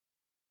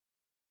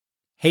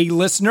Hey,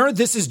 listener,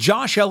 this is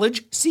Josh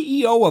Elledge,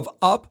 CEO of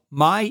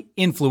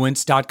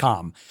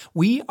UpMyInfluence.com.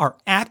 We are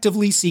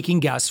actively seeking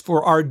guests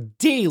for our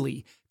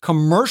daily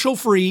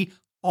commercial-free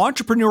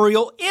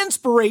entrepreneurial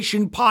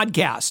inspiration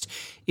podcast.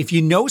 If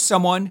you know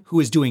someone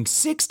who is doing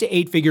 6 to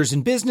 8 figures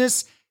in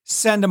business,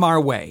 send them our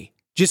way.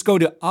 Just go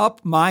to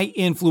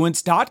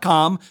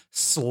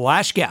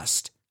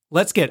UpMyInfluence.com/guest.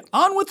 Let's get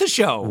on with the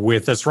show.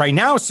 With us right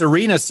now,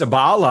 Serena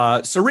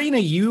Sabala. Serena,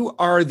 you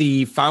are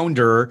the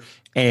founder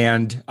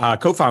and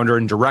co-founder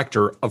and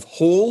director of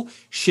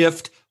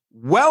Wholeshift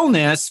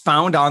Welness,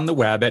 found on the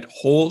web at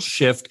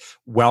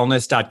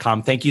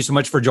wholeshiftwellness.com. Thank you so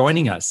much for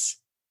joining us.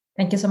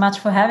 Thank you so much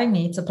for having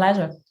me. It's a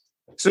pleasure.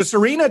 So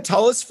Serena,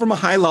 tell us from a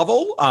high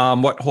level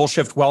what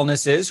Wholeshift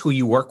Welness is, who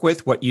you work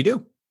with, what you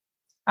do.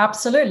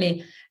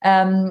 Absolutely.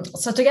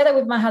 So together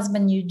with my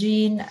husband,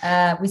 Eugene,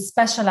 we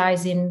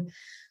specialize in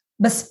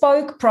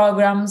bespoke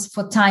programs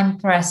for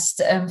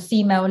time-pressed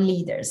female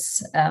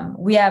leaders.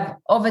 We have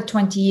over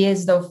 20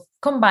 years of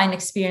combined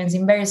experience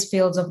in various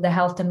fields of the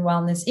health and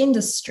wellness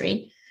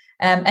industry.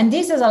 And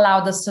this has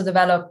allowed us to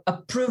develop a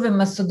proven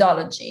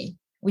methodology,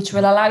 which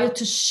will allow you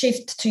to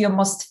shift to your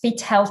most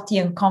fit, healthy,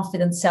 and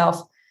confident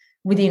self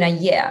within a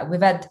year.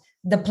 We've had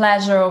the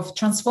pleasure of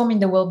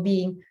transforming the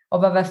well-being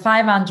of over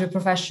 500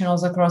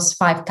 professionals across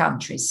 5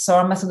 countries. So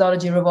our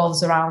methodology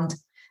revolves around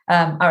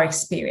our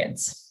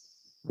experience.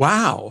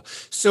 Wow.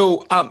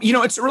 So,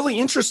 it's really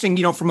interesting,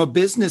 from a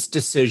business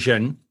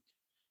decision,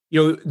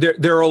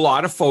 there are a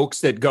lot of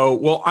folks that go,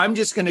 well, I'm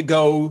just going to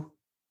go,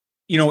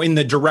 in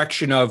the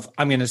direction of,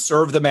 I'm going to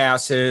serve the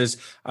masses.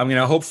 I'm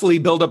going to hopefully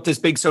build up this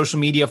big social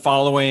media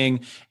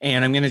following,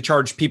 and I'm going to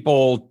charge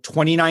people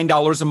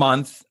 $29 a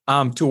month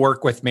to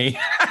work with me.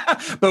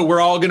 But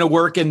we're all going to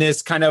work in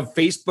this kind of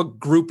Facebook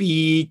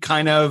groupie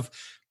kind of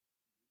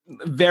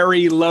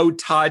very low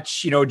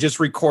touch, just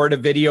record a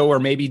video or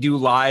maybe do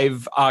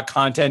live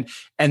content.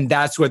 And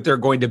that's what they're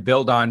going to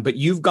build on. But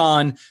you've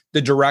gone the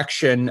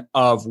direction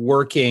of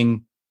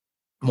working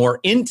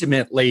more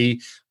intimately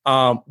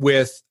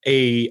with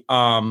I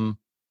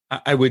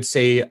would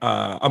say,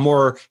 a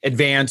more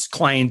advanced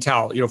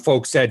clientele,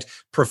 folks that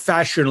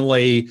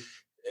professionally,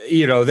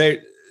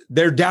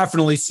 they're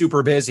definitely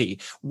super busy.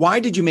 Why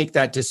did you make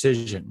that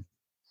decision?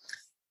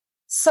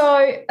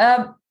 So,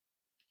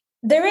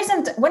 there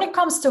isn't, when it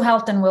comes to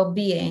health and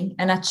well-being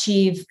and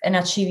achieve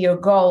your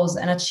goals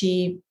and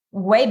achieve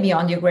way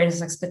beyond your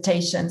greatest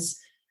expectations,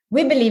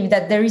 we believe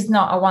that there is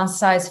not a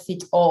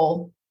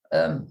one-size-fits-all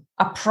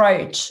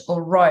approach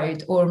or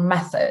road or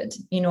method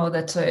in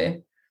order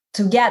to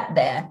get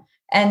there.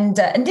 And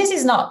this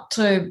is not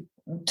to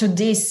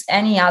diss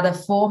any other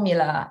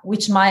formula,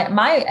 which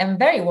might and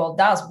very well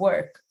does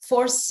work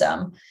for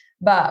some.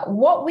 But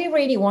what we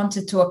really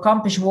wanted to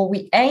accomplish, what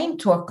we aim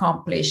to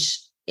accomplish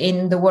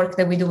in the work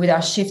that we do with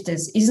our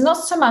shifters, is not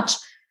so much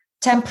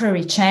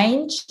temporary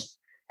change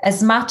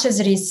as much as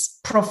it is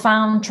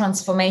profound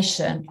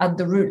transformation at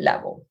the root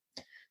level.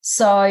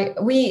 So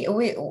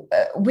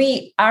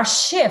our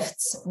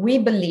shifts, we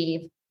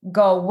believe,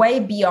 go way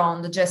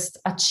beyond just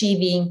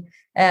achieving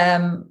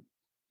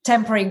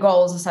temporary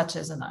goals such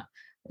as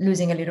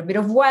losing a little bit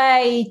of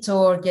weight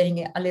or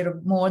getting a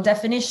little more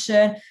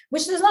definition,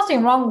 which there's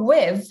nothing wrong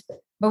with,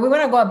 but we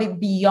want to go a bit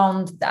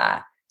beyond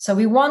that. So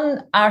we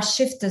want our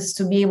shifters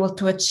to be able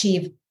to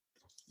achieve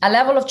a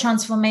level of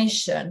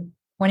transformation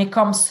when it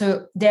comes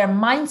to their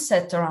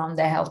mindset around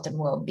their health and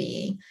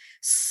well-being,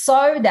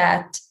 so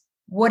that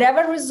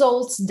whatever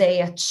results they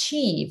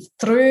achieve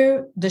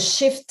through the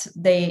shift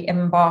they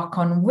embark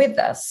on with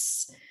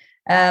us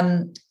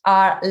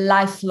are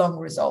lifelong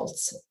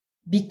results.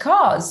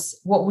 Because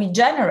what we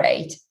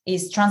generate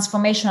is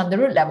transformation at the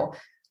root level.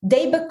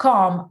 They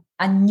become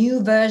a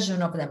new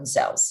version of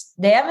themselves.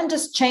 They haven't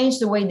just changed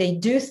the way they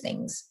do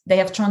things. They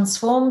have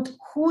transformed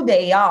who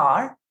they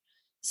are,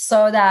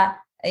 so that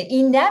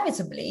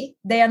inevitably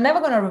they are never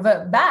going to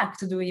revert back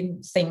to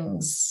doing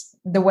things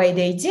the way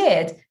they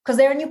did, because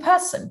they're a new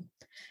person.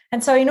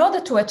 And so in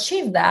order to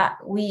achieve that,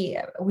 we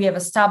have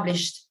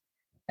established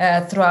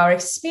through our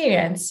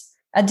experience,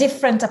 a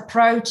different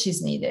approach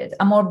is needed,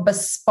 a more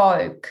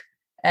bespoke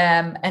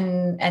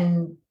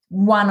and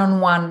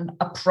one-on-one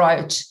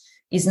approach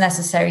is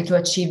necessary to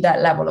achieve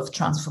that level of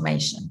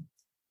transformation.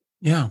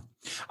 Yeah.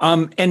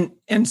 And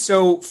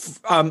so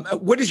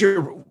what is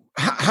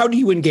how do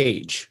you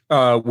engage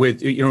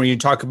with, when you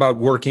talk about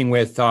working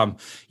with, a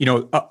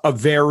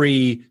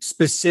very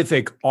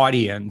specific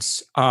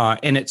audience,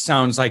 and it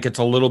sounds like it's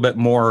a little bit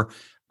more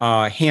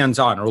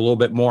hands-on or a little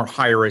bit more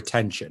higher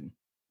attention?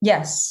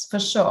 Yes, for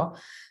sure.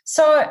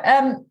 So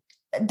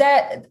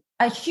that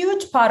a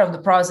huge part of the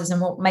process,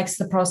 and what makes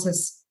the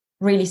process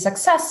really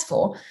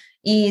successful,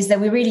 is that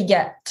we really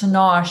get to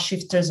know our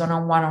shifters on a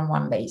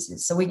one-on-one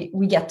basis. So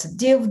we get to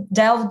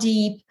delve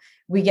deep.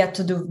 We get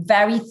to do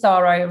very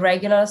thorough,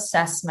 regular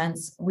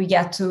assessments. We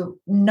get to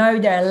know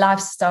their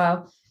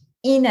lifestyle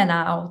in and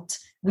out.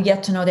 We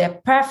get to know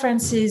their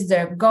preferences,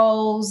 their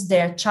goals,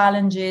 their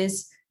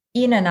challenges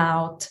in and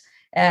out.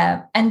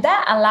 And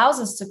that allows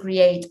us to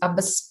create a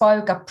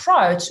bespoke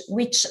approach,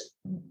 which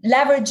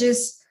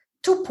leverages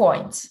 2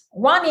 points.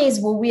 One is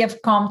what we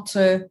have come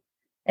to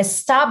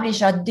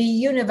establish are the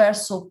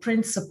universal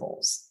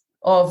principles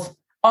of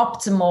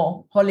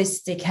optimal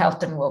holistic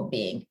health and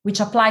well-being, which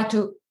apply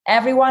to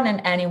everyone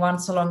and anyone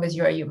so long as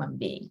you're a human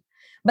being.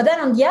 But then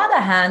on the other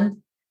hand,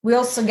 we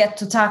also get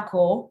to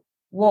tackle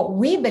what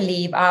we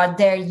believe are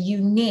their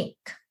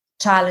unique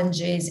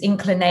challenges,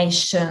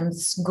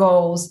 inclinations,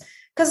 goals.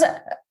 Because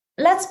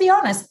let's be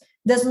honest,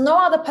 there's no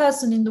other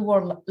person in the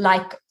world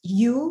like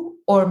you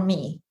or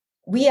me.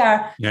 We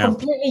are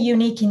completely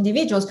unique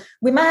individuals.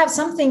 We might have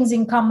some things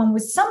in common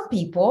with some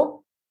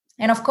people.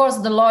 And of course,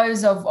 the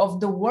laws of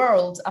the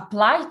world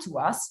apply to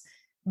us.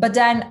 But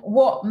then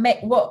what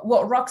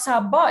rocks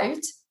our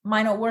boat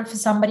might not work for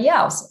somebody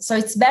else. So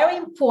it's very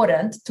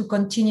important to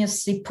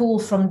continuously pull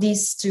from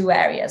these two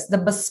areas, the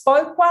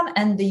bespoke one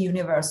and the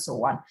universal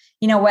one,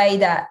 in a way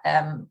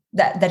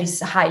that is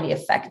highly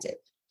effective.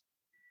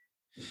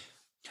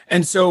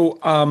 And so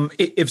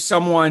if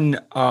someone,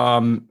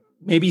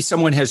 maybe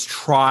someone has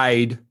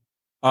tried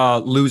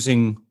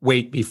losing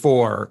weight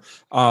before,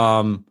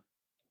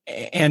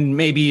 and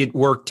maybe it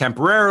worked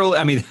temporarily.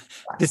 I mean,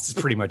 this is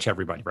pretty much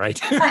everybody, right?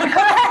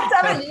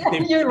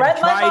 You read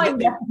my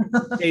mind.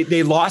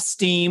 They lost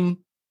steam.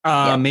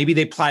 Maybe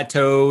they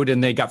plateaued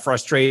and they got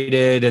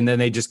frustrated, and then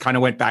they just kind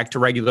of went back to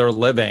regular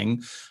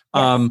living.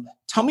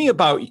 Tell me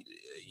about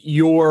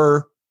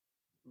your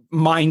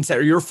mindset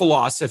or your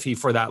philosophy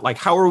for that. Like,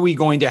 how are we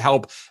going to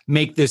help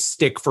make this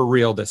stick for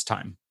real this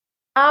time?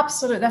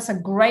 Absolutely. That's a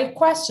great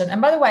question.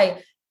 And by the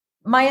way,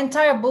 my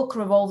entire book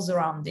revolves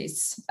around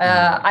this.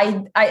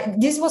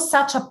 This was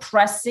such a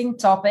pressing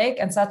topic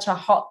and such a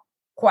hot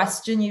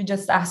question you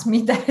just asked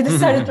me that I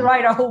decided to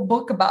write a whole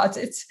book about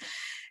it.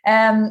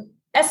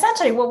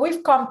 Essentially, what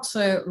we've come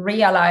to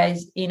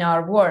realize in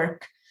our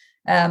work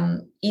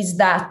is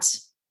that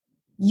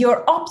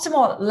your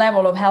optimal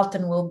level of health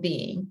and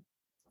well-being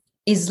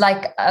is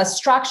like a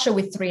structure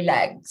with 3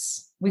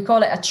 legs. We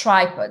call it a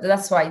tripod.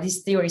 That's why this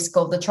theory is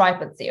called the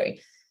tripod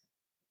theory.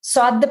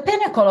 So at the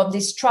pinnacle of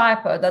this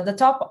tripod, at the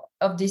top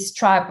of this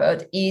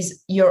tripod,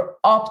 is your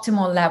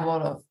optimal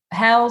level of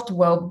health,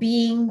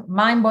 well-being,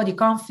 mind-body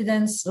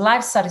confidence,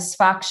 life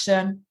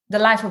satisfaction, the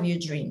life of your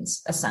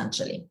dreams,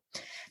 essentially.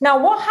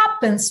 Now, what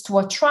happens to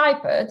a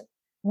tripod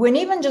when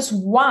even just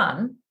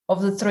one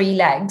of the 3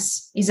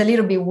 legs is a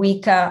little bit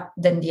weaker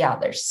than the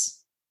others?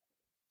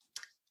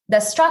 The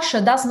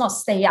structure does not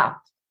stay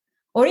up,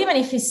 or even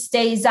if it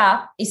stays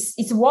up,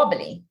 it's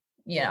wobbly,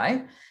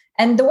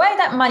 And the way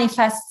that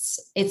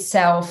manifests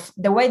itself,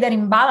 the way that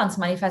imbalance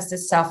manifests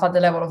itself at the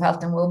level of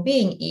health and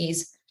well-being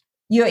is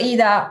you're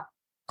either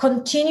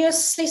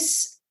continuously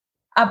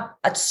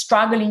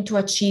struggling to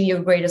achieve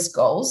your greatest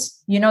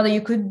goals. You know that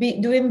you could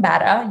be doing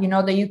better. You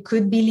know that you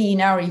could be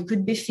leaner, or you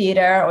could be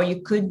fitter, or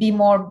you could be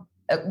more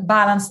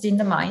balanced in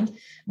the mind,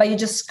 but you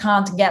just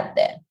can't get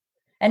there.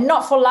 And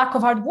not for lack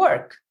of hard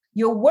work.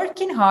 You're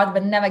working hard,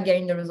 but never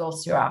getting the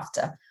results you're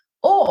after.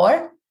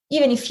 Or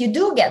even if you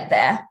do get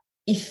there,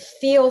 it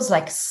feels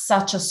like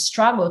such a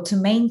struggle to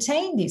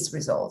maintain these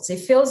results. It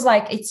feels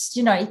like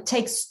it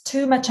takes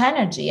too much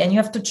energy, and you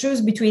have to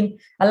choose between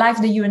a life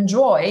that you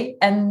enjoy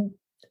and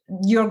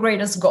your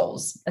greatest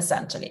goals,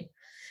 essentially.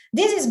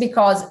 This is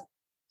because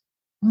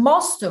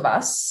most of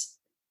us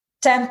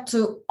tend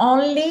to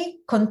only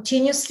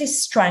continuously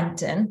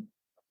strengthen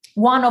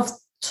one or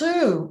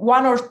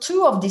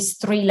two of these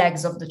 3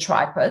 legs of the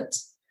tripod.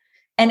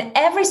 And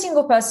every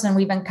single person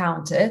we've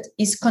encountered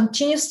is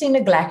continuously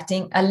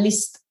neglecting at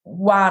least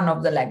one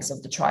of the legs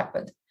of the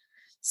tripod.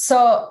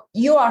 So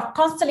you are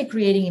constantly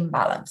creating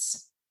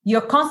imbalance.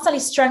 You're constantly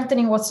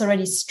strengthening what's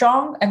already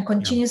strong and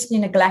continuously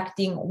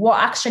neglecting what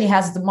actually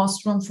has the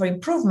most room for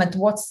improvement.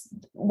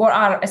 What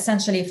are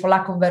essentially, for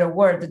lack of a better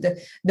word,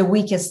 the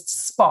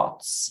weakest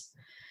spots.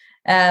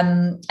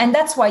 And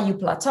that's why you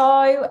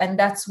plateau, and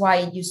that's why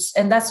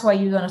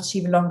you don't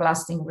achieve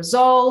long-lasting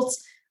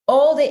results.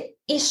 All the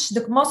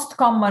most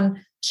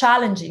common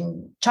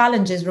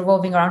challenges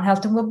revolving around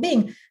health and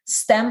well-being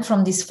stem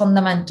from this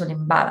fundamental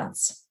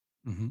imbalance.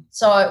 Mm-hmm.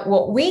 So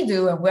what we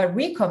do and where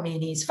we come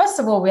in is, first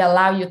of all, we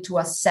allow you to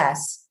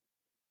assess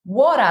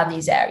what are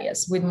these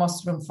areas with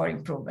most room for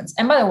improvements.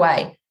 And by the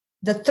way,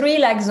 the 3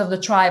 legs of the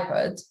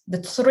tripod,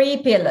 the 3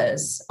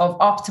 pillars of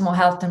optimal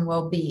health and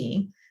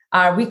well-being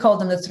we call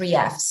them the 3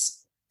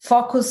 Fs: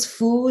 focus,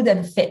 food,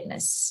 and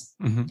fitness.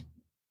 Mm-hmm.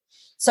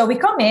 So we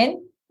come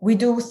in, we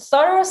do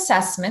thorough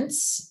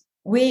assessments.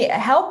 We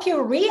help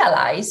you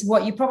realize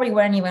what you probably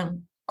weren't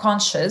even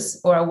conscious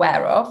or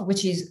aware of,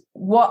 which is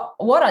what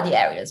are the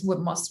areas with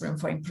most room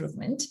for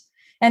improvement.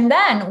 And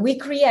then we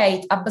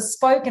create a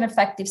bespoke and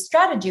effective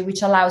strategy,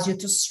 which allows you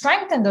to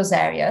strengthen those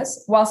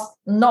areas whilst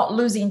not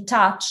losing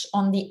touch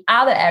on the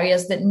other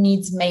areas that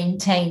needs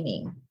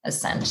maintaining,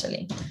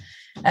 essentially.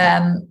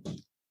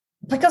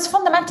 Because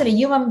fundamentally,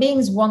 human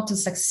beings want to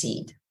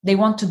succeed. They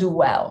want to do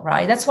well,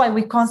 right? That's why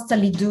we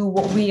constantly do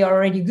what we are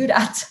already good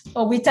at,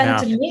 or we tend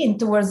to lean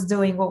towards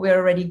doing what we're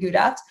already good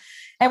at.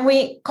 And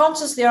we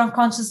consciously or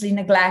unconsciously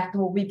neglect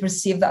what we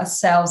perceive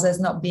ourselves as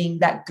not being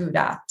that good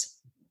at.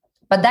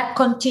 But that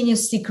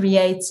continuously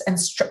creates and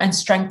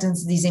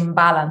strengthens this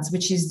imbalance,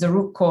 which is the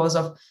root cause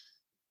of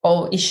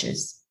all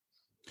issues.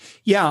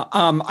 Yeah,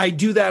 I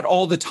do that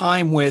all the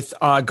time with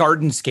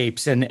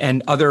Gardenscapes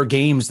and other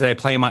games that I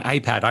play on my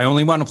iPad. I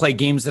only want to play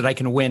games that I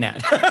can win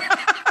at.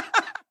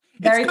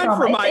 Very it's good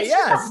for my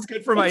it's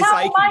good for my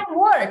psyche. It's how mind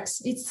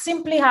works. It's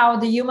simply how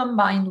the human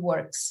mind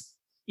works.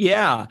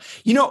 Yeah.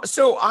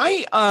 So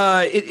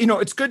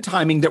it's good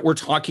timing that we're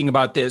talking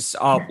about this.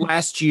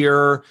 Last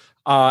year,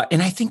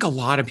 and I think a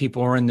lot of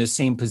people are in the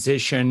same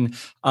position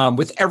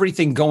with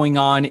everything going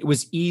on. It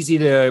was easy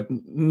to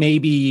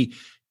maybe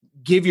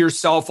give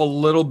yourself a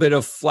little bit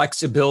of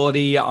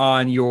flexibility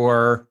on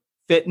your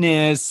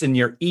fitness and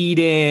your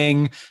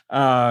eating,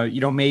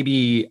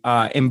 maybe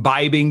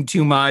imbibing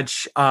too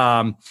much.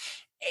 And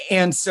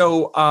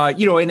so, I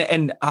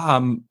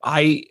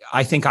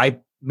think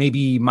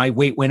maybe my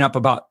weight went up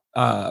about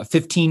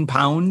 15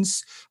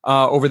 pounds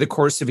over the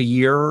course of a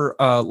year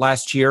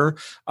last year.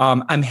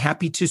 I'm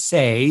happy to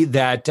say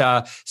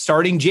that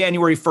starting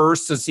January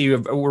 1st, let's see,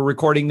 we're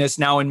recording this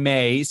now in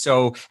May.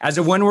 So as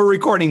of when we're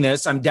recording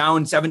this, I'm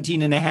down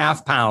 17 and a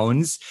half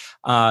pounds.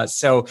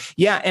 So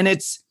yeah, and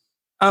it's,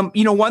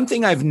 one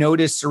thing I've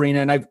noticed, Serena,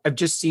 and I've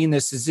just seen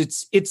this, is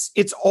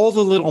it's all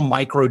the little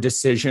micro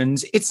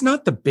decisions. It's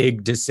not the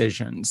big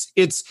decisions.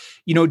 It's,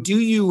 do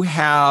you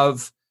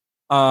have,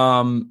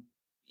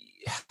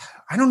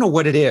 I don't know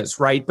what it is,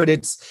 right? But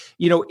it's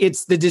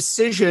the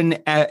decision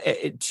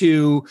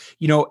to,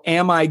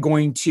 am I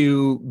going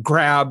to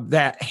grab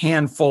that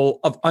handful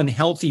of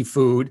unhealthy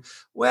food?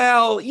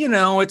 Well,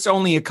 it's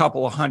only a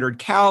couple of 100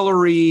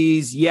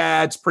 calories.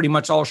 Yeah, it's pretty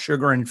much all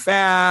sugar and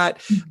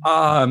fat.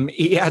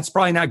 Yeah, it's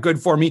probably not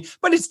good for me,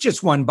 but it's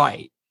just one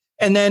bite.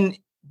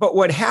 But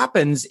what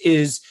happens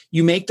is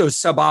you make those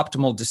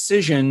suboptimal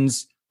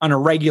decisions on a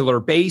regular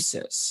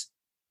basis.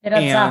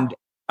 And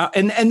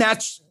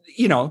that's,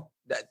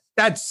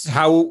 that's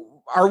how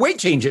our weight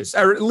changes,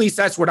 or at least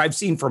that's what I've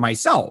seen for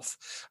myself,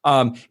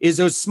 is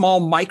those small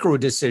micro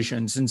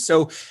decisions. And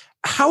so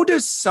how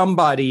does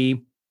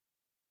somebody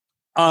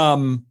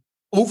not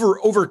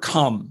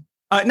overcome,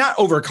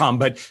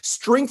 but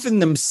strengthen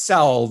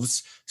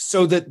themselves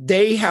so that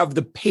they have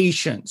the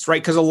patience,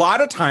 right? Because a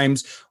lot of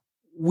times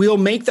we'll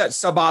make that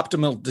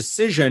suboptimal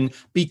decision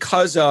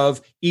because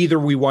of either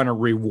we want to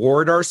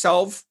reward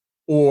ourselves,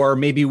 or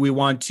maybe we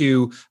want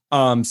to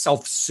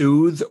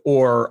self-soothe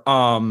or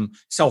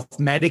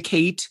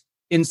self-medicate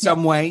in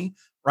some way,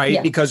 right?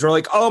 Yeah. Because we're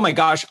like, oh my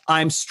gosh,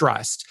 I'm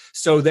stressed.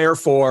 So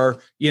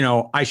therefore,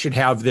 I should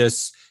have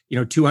this,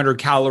 200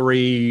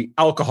 calorie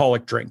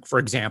alcoholic drink, for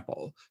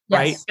example,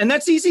 right? Yes. And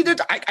that's easy to,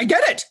 I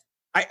get it.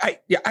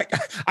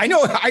 I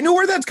know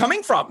where that's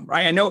coming from,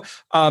 right? I know.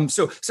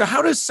 So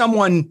how does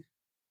someone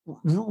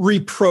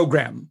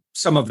reprogram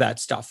some of that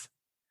stuff?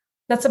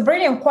 That's a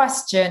brilliant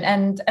question.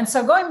 And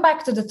so going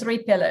back to the 3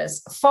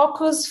 pillars,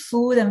 focus,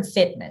 food, and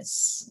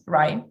fitness,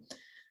 right?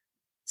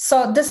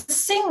 So the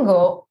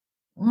single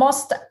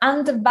most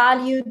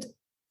undervalued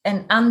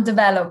and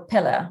undeveloped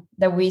pillar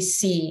that we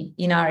see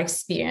in our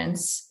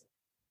experience,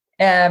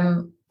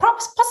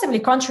 possibly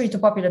contrary to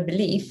popular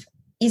belief,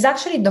 is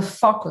actually the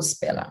focus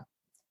pillar,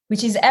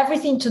 which is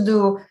everything to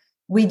do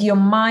with your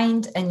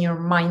mind and your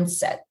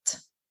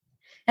mindset.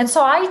 And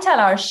so I tell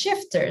our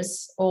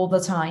shifters all the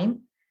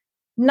time,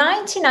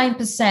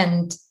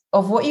 99%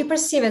 of what you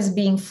perceive as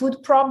being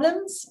food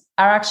problems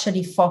are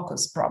actually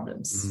focus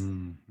problems.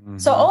 Mm-hmm.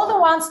 So all the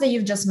ones that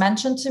you've just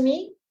mentioned to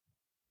me,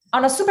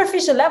 on a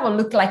superficial level,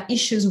 look like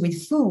issues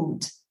with food.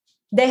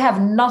 They have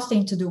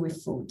nothing to do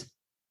with food.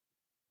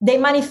 They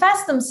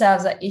manifest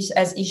themselves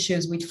as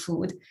issues with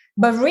food,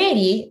 but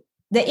really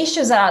the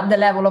issues are at the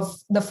level of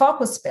the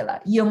focus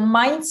pillar, your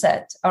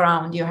mindset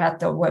around your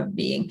health or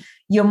well-being,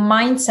 your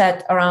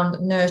mindset around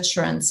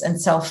nurturance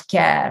and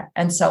self-care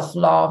and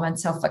self-love and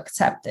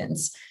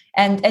self-acceptance,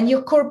 and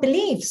your core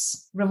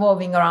beliefs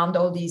revolving around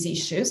all these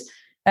issues,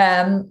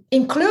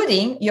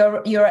 including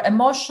your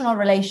emotional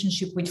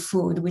relationship with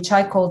food, which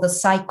I call the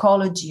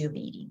psychology of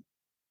eating.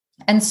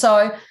 And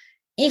so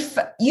if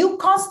you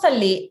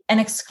constantly and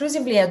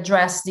exclusively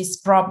address these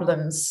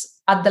problems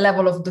at the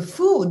level of the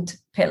food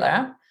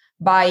pillar,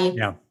 by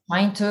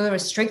trying to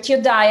restrict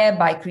your diet,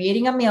 by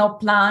creating a meal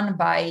plan,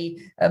 by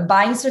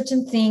buying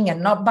certain things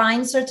and not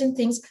buying certain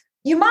things,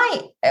 you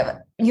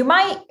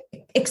might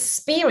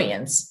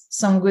experience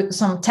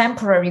some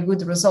temporary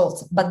good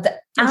results, but the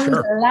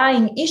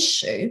underlying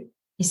issue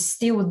is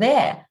still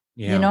there.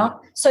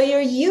 So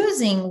you're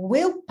using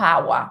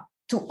willpower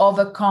to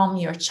overcome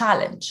your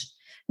challenge.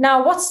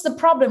 Now, what's the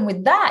problem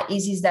with that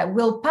is that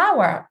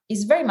willpower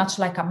is very much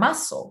like a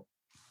muscle.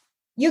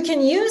 You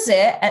can use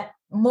it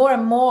more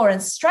and more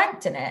and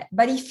strengthen it.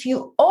 But if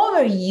you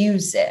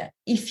overuse it,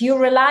 if you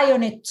rely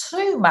on it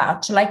too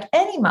much, like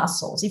any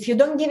muscles, if you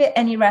don't give it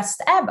any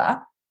rest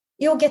ever,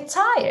 you'll get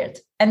tired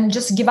and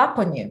just give up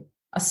on you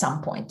at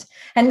some point.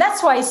 And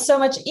that's why it's so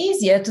much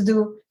easier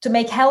to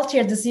make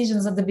healthier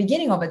decisions at the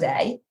beginning of a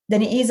day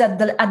than it is at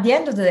the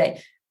end of the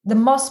day. The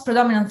most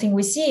predominant thing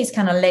we see is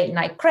kind of late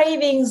night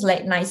cravings,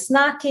 late night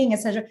snacking,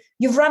 etc.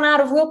 You've run out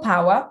of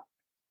willpower.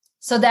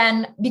 So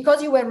then,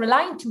 because you were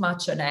relying too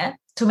much on it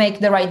to make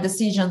the right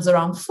decisions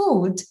around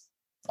food,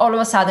 all of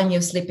a sudden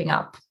you're slipping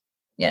up,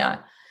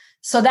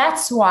 So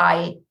that's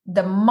why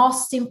the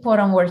most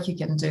important work you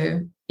can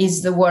do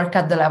is the work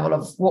at the level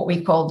of what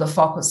we call the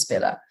focus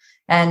pillar.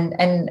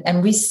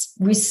 And we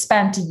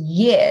spent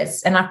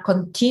years and are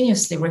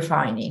continuously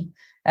refining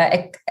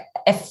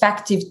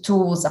effective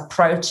tools,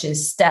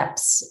 approaches,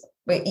 steps.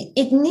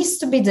 It needs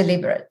to be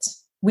deliberate.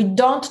 We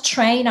don't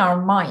train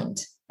our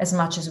mind as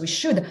much as we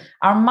should.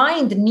 Our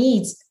mind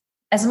needs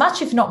as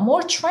much, if not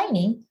more,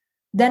 training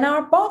than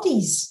our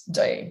bodies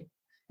do.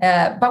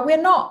 But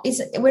we're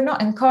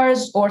not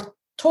encouraged or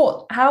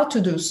taught how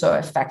to do so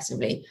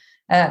effectively.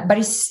 But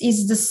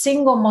it's the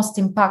single most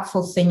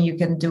impactful thing you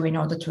can do in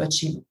order to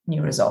achieve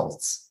new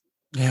results.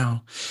 Yeah.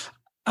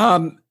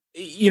 For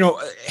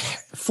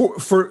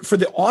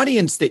the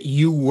audience that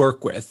you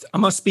work with,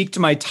 I'm going to speak to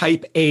my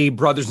type A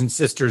brothers and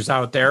sisters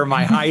out there,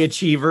 my high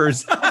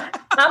achievers.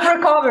 I'm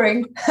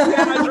recovering.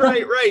 Yeah,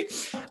 right.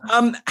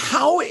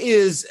 How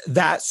is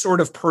that sort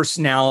of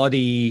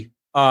personality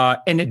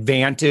an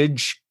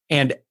advantage,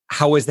 and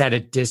how is that a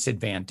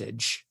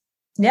disadvantage?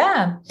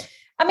 Yeah.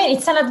 I mean,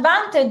 it's an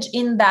advantage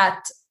in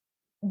that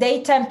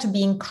they tend to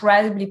be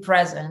incredibly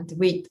present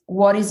with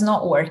what is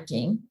not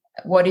working,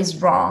 what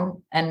is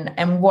wrong,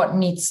 and what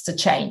needs to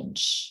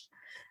change.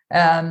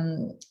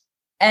 And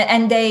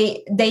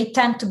they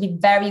tend to be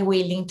very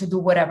willing to do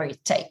whatever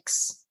it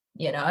takes.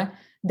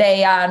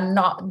 They're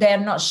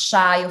not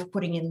shy of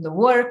putting in the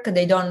work.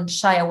 They don't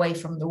shy away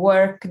from the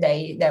work.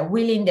 They're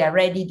willing, they're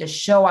ready to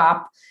show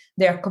up.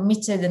 They're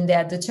committed and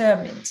they're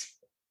determined.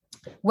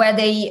 Where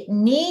they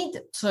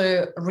need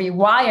to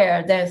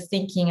rewire their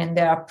thinking and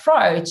their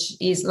approach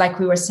is, like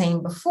we were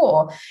saying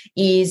before,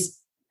 is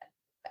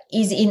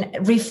in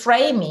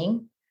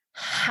reframing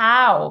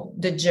how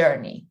the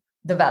journey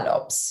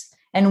develops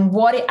and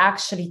what it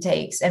actually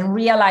takes, and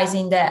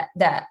realizing that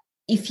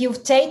if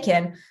you've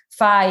taken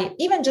 5,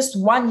 even just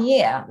 1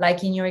 year,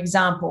 like in your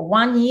example,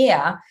 1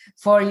 year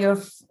for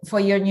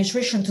your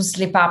nutrition to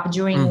slip up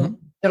during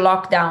the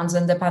lockdowns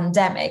and the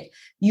pandemic,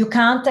 you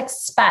can't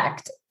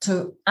expect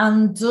to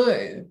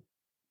undo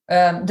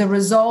the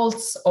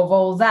results of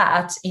all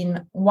that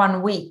in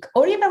 1 week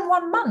or even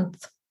 1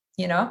 month,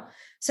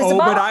 So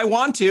but I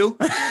want to.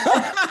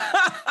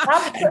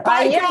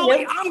 By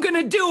golly, I'm going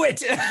to do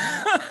it.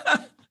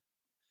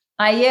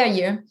 I hear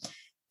you.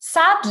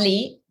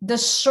 Sadly, the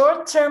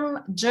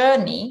short-term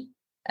journey,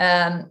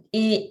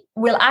 it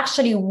will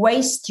actually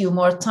waste you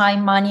more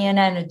time, money, and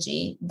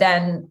energy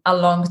than a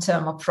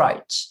long-term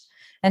approach.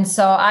 And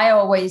so I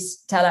always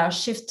tell our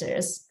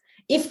shifters,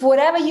 if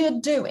whatever you're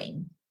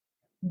doing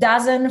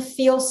doesn't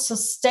feel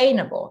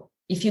sustainable,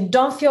 if you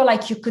don't feel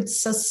like you could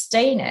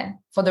sustain it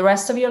for the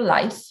rest of your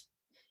life,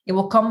 it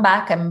will come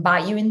back and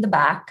bite you in the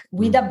back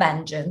with a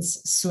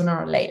vengeance sooner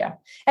or later.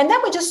 And then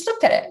we just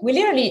look at it. We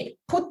literally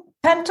put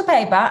pen to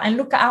paper and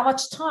look at how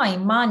much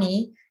time,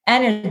 money,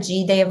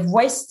 energy they have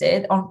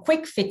wasted on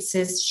quick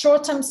fixes,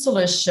 short-term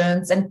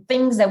solutions, and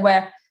things that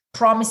were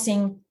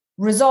promising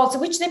results,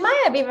 which they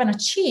might have even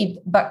achieved,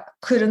 but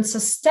couldn't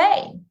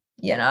sustain.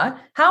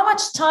 How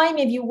much time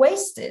have you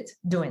wasted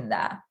doing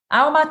that?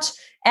 How much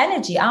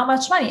energy, how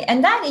much money?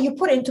 And then you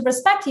put it into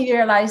perspective, you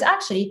realize,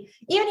 actually,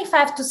 even if I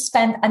have to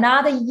spend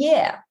another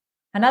year,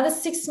 another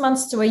 6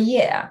 months to a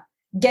year,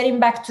 getting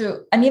back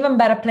to an even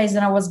better place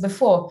than I was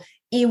before,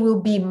 it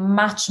will be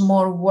much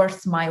more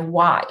worth my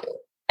while.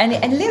 And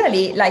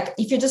literally, like,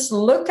 if you just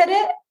look at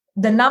it,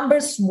 the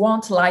numbers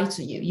won't lie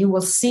to you. You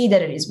will see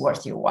that it is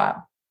worth your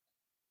while.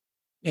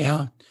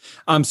 Yeah.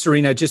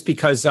 Serena, just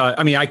because,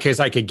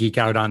 I could geek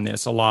out on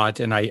this a lot,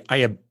 and I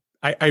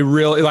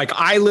really,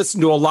 I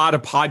listen to a lot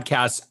of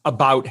podcasts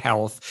about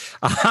health.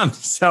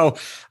 So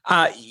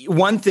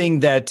one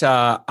thing that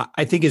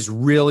I think is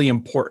really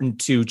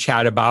important to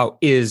chat about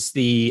is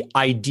the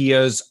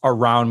ideas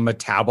around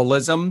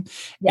metabolism.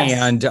 Yes.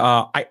 And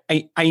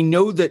I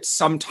know that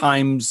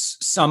sometimes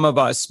some of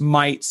us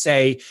might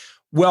say,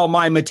 well,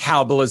 my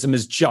metabolism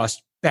is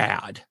just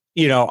bad.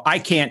 I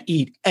can't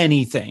eat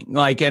anything.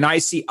 And I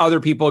see other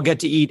people get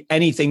to eat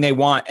anything they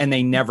want and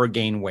they never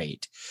gain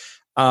weight.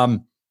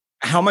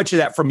 How much of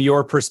that from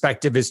your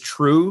perspective is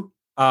true?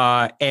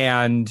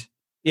 And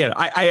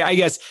I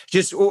guess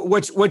just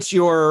what's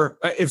your,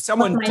 if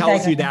someone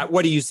tells you that,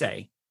 what do you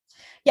say?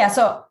 Yeah.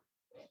 So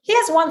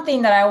here's one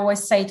thing that I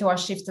always say to our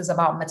shifters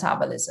about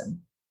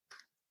metabolism.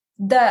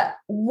 The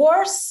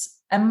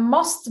worst and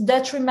most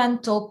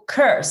detrimental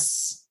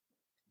curse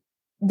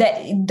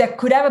that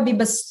could ever be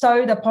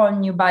bestowed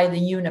upon you by the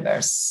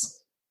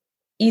universe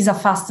is a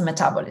fast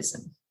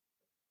metabolism.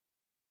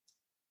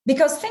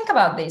 Because think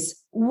about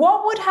this.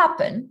 What would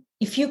happen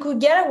if you could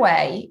get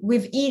away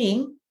with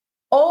eating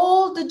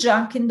all the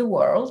junk in the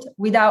world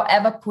without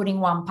ever putting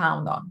 1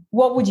 pound on?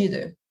 What would you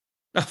do?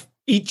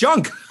 Eat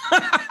junk.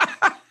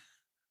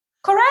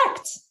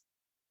 Correct.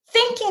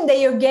 Thinking that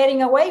you're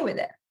getting away with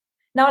it.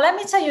 Now, let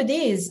me tell you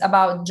this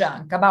about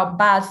junk, about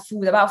bad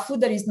food, about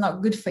food that is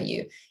not good for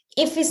you.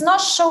 If it's not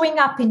showing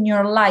up in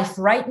your life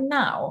right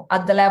now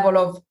at the level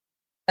of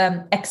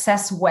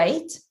excess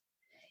weight,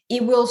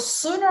 it will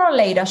sooner or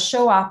later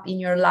show up in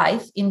your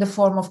life in the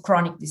form of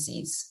chronic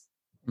disease.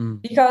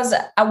 Because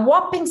a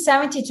whopping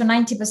 70 to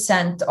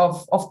 90%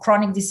 of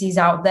chronic disease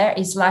out there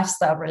is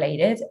lifestyle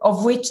related,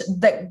 of which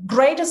the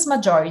greatest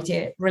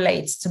majority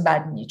relates to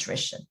bad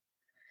nutrition.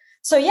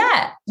 So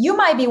yeah, you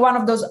might be one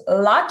of those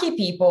lucky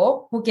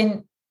people who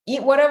can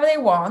eat whatever they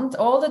want,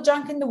 all the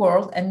junk in the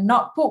world, and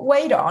not put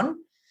weight on.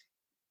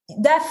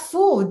 That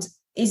food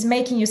is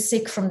making you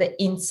sick from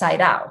the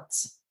inside out.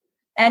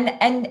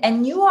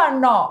 And you are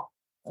not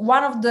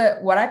one of the,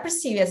 what I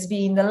perceive as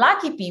being the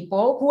lucky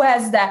people who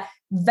has that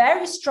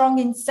very strong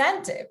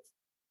incentive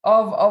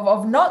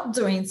of not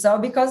doing so,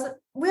 because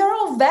we are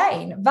all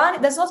vain.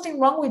 There's nothing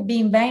wrong with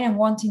being vain and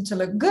wanting to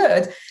look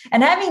good.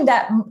 And having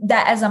that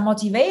as a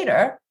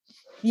motivator,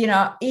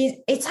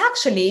 it's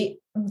actually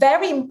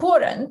very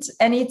important.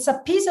 And it's a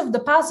piece of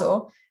the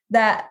puzzle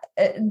that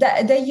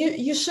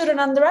you shouldn't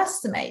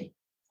underestimate.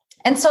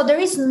 And so there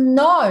is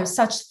no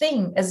such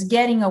thing as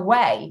getting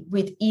away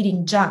with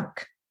eating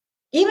junk.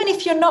 Even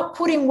if you're not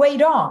putting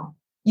weight on,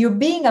 you're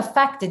being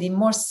affected in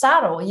more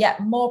subtle,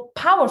 yet more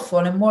powerful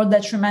and more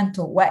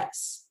detrimental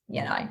ways,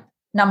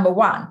 number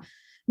one.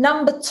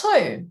 Number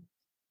two,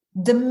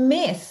 the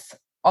myth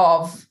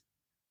of,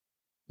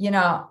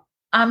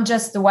 I'm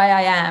just the way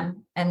I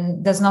am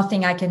and there's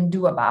nothing I can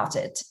do about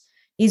it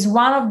is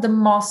one of the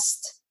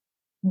most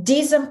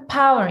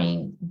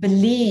disempowering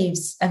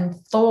beliefs and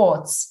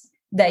thoughts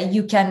that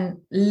you can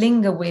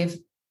linger with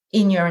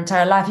in your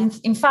entire life.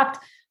 In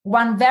fact,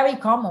 one very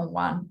common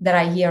one that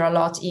I hear a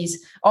lot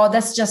is,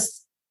 that's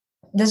just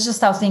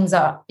how things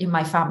are in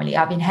my family.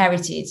 I've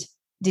inherited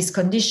this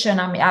condition.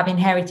 I've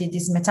inherited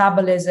this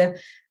metabolism.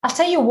 I'll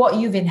tell you what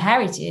you've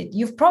inherited.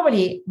 You've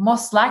probably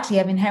most likely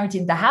have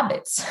inherited the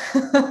habits,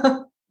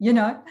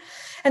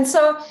 And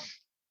so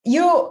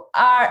you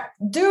are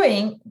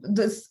doing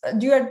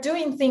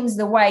things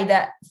the way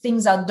that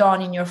things are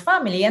done in your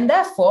family. And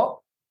therefore,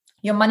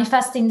 you're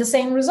manifesting the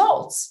same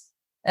results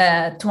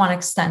to one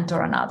extent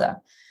or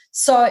another.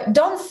 So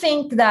don't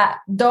think that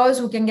those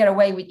who can get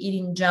away with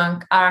eating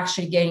junk are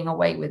actually getting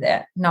away with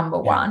it, number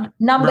one.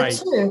 Number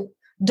two,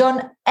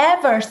 don't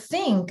ever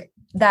think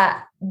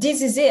that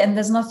this is it and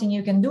there's nothing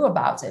you can do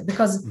about it,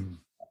 because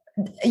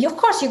of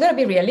course you're going to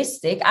be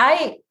realistic.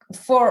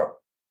 For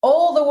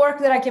all the work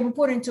that I can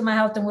put into my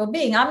health and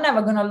well-being, I'm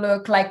never going to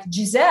look like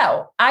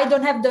Giselle. I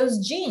don't have those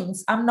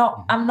genes. I'm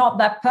not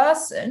that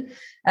person.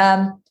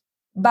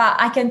 But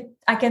I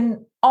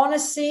can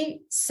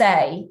honestly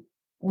say,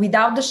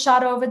 without the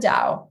shadow of a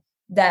doubt,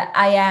 that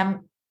I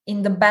am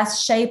in the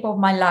best shape of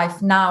my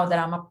life now that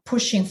I'm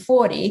pushing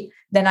 40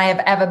 than I have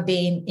ever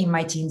been in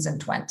my teens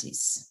and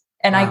 20s.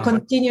 And wow. I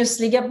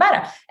continuously get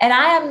better. And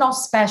I am not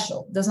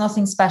special. There's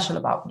nothing special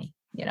about me.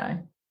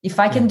 If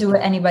I can do it,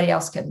 anybody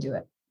else can do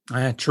it.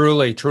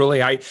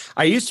 Truly. I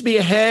used to be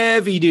a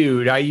heavy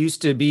dude. I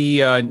used to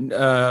be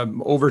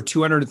over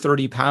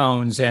 230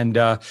 pounds. And,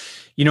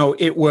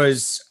 it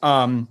was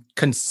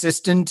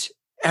consistent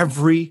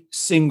every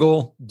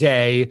single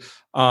day,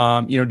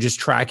 just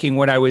tracking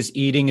what I was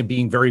eating and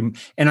being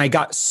and I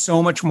got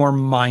so much more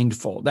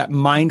mindful. That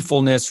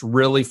mindfulness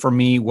really for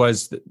me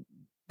was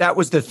that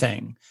was the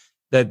thing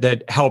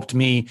that helped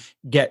me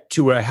get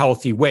to a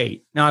healthy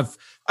weight. Now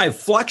I've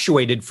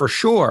fluctuated for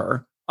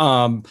sure.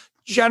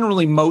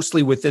 Generally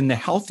mostly within the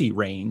healthy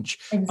range.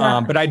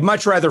 Exactly. But I'd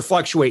much rather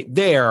fluctuate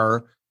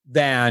there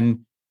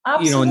than,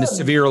 in the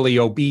severely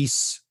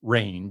obese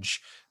range.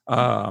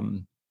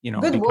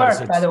 Good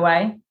work, by the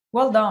way.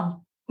 Well done.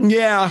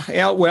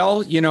 Yeah.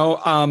 Well,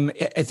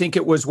 I think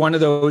it was one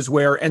of those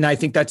where, and I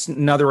think that's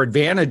another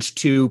advantage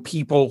to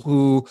people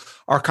who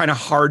are kind of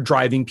hard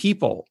driving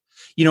people.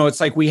 It's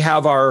like we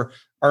have our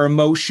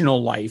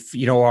emotional life,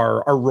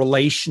 our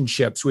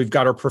relationships, we've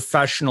got our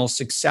professional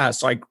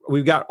success, like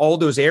we've got all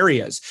those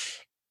areas.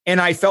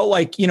 And I felt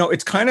like,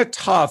 it's kind of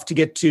tough to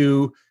get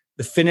to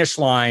the finish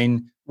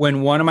line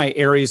when one of my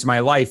areas of my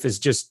life is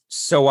just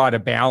so out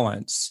of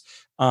balance.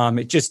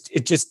 It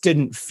just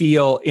didn't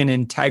feel in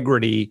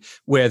integrity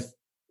with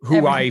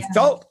who I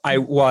felt I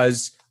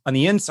was on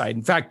the inside.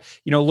 In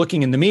fact,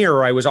 looking in the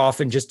mirror, I was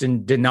often just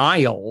in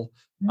denial.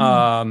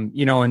 And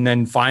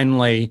then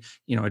finally,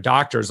 a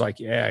doctor's like,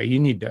 yeah, you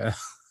need to,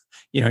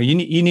 you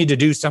need to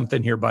do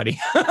something here, buddy.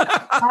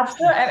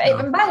 Absolutely.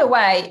 And by the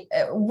way,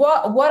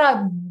 what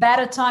a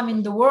better time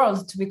in the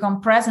world to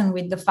become present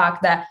with the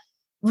fact that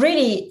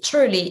really,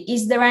 truly,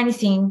 is there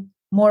anything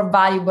more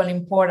valuable,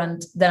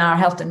 important than our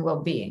health and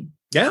well-being?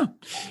 Yeah.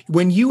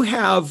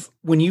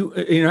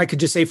 I could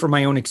just say from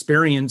my own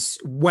experience,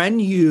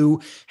 when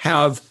you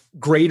have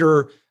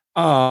greater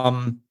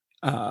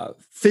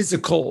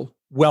physical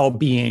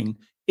well-being,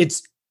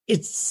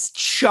 it's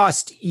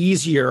just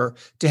easier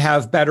to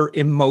have better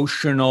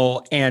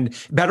emotional and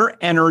better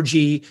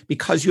energy.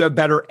 Because you have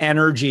better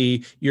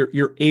energy,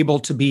 you're able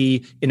to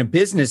be in a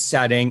business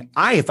setting.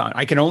 I have found,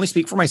 I can only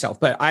speak for myself,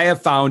 but I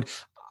have found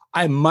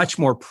I'm much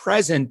more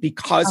present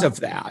because of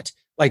that.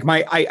 Like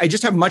I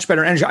just have much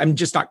better energy. I'm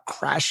just not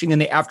crashing in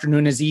the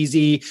afternoon as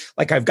easy.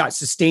 Like I've got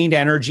sustained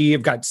energy.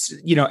 I've got,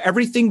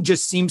 everything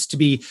just seems to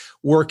be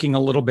working a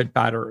little bit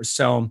better.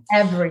 So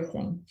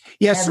everything.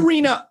 Yeah, Everything.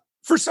 Serena,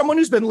 for someone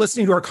who's been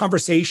listening to our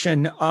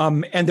conversation,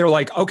 and they're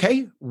like,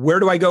 okay,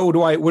 where do I go?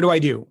 What do I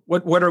do?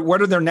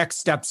 What are their next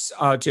steps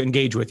to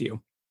engage with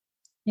you?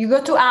 You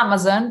go to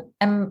Amazon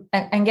and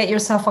get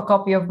yourself a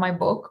copy of my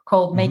book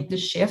called Make the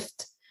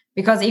Shift.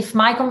 Because if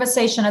my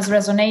conversation has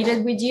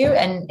resonated with you,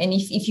 and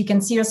if you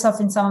can see yourself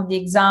in some of the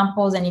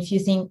examples, and if you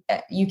think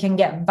you can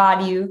get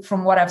value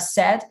from what I've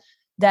said,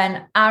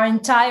 then our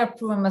entire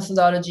proven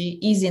methodology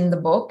is in the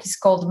book. It's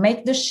called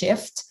Make the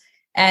Shift.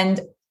 And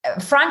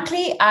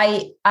frankly,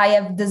 I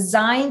have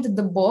designed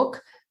the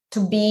book to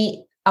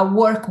be a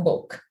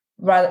workbook.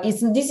 Rather,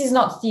 this is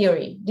not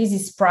theory. This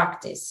is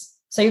practice.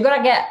 So you got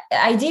to get,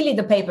 ideally,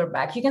 the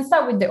paperback. You can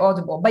start with the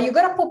Audible, but you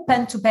got to put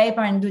pen to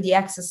paper and do the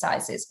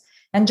exercises.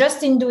 And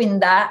just in doing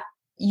that,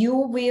 you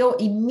will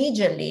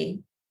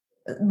immediately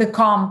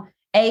become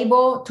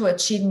able to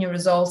achieve new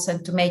results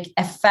and to make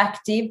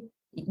effective,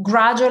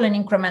 gradual and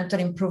incremental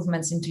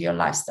improvements into your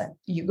lifestyle.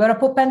 You got to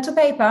put pen to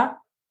paper.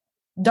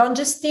 Don't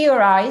just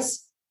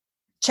theorize.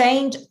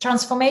 Change,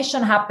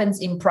 transformation happens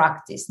in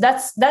practice.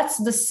 That's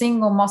the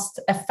single most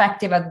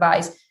effective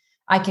advice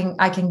I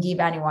can give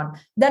anyone.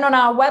 Then on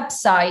our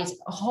website,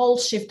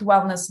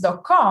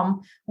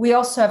 wholeshiftwellness.com, we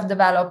also have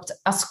developed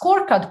a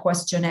scorecard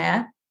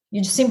questionnaire.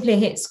 You just simply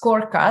hit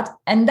scorecard,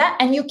 and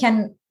you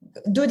can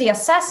do the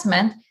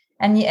assessment,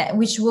 and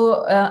which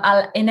will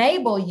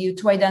enable you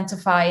to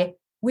identify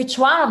which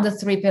one of the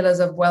 3 pillars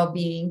of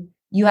well-being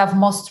you have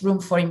most room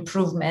for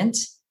improvement,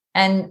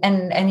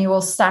 and you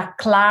will start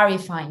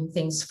clarifying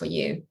things for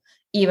you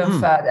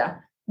even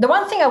further. The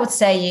one thing I would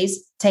say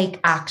is take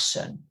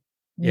action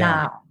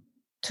now,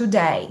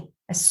 today.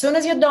 As soon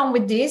as you're done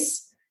with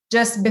this,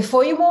 just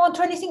before you move on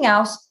to anything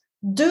else,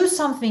 do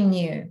something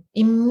new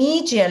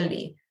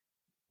immediately.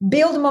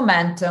 Build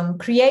momentum,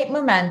 create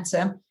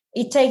momentum.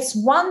 It takes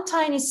one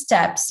tiny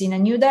steps in a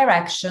new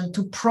direction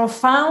to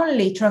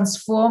profoundly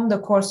transform the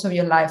course of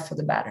your life for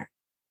the better.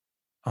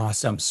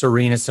 Awesome.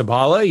 Serena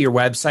Sabala, your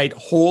website,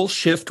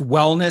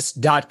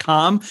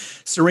 wholeshiftwellness.com.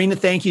 Serena,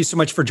 thank you so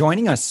much for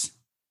joining us.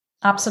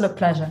 Absolute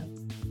pleasure.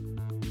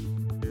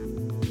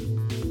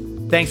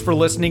 Thanks for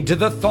listening to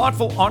the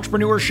Thoughtful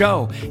Entrepreneur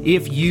Show.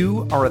 If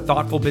you are a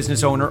thoughtful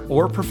business owner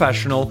or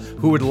professional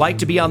who would like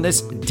to be on this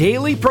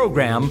daily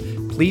program,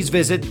 please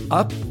visit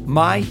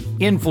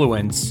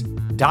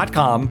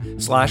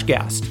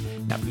upmyinfluence.com/guest.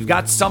 Now, if you've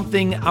got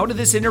something out of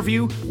this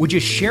interview, would you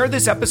share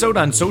this episode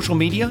on social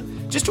media?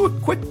 Just do a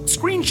quick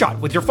screenshot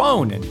with your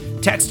phone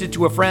and text it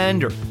to a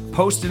friend or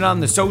post it on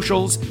the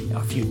socials.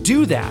 Now, if you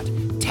do that,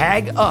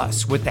 tag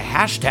us with the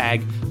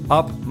hashtag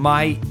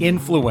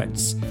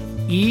UpMyInfluence.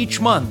 Each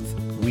month,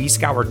 we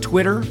scour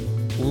Twitter,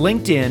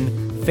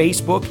 LinkedIn,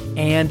 Facebook,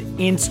 and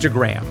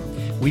Instagram.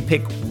 We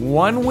pick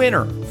one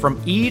winner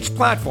from each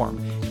platform,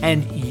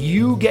 and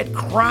you get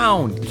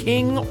crowned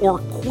king or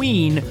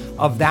queen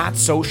of that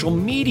social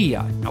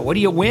media. Now, what do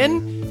you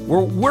win?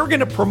 We're going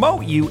to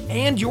promote you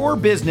and your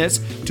business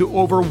to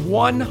over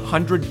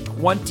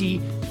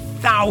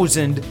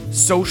 120,000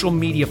 social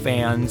media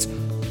fans,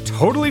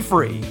 totally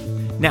free.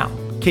 Now,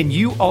 can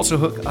you also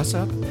hook us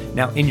up?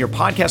 Now, in your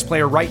podcast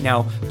player right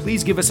now,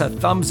 please give us a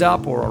thumbs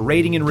up or a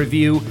rating and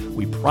review.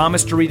 We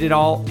promise to read it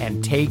all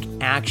and take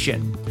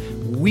action.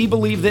 We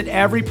believe that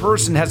every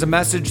person has a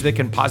message that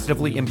can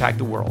positively impact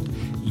the world.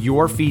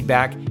 Your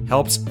feedback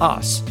helps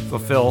us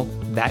fulfill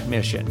that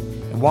mission.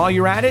 And while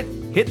you're at it,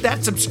 hit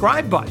that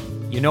subscribe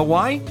button. You know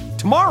why?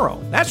 Tomorrow,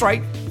 that's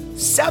right,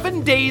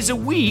 7 days a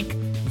week,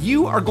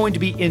 you are going to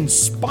be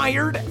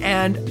inspired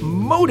and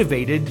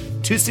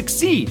motivated to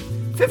succeed.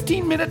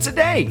 15 minutes a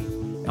day.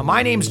 Now,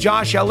 my name's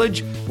Josh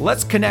Elledge.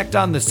 Let's connect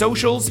on the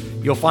socials.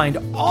 You'll find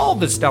all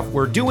the stuff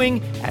we're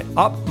doing at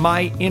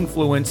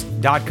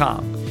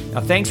upmyinfluence.com.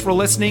 Now, thanks for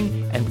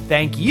listening, and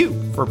thank you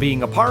for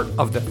being a part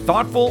of the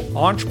Thoughtful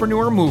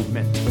Entrepreneur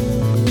Movement.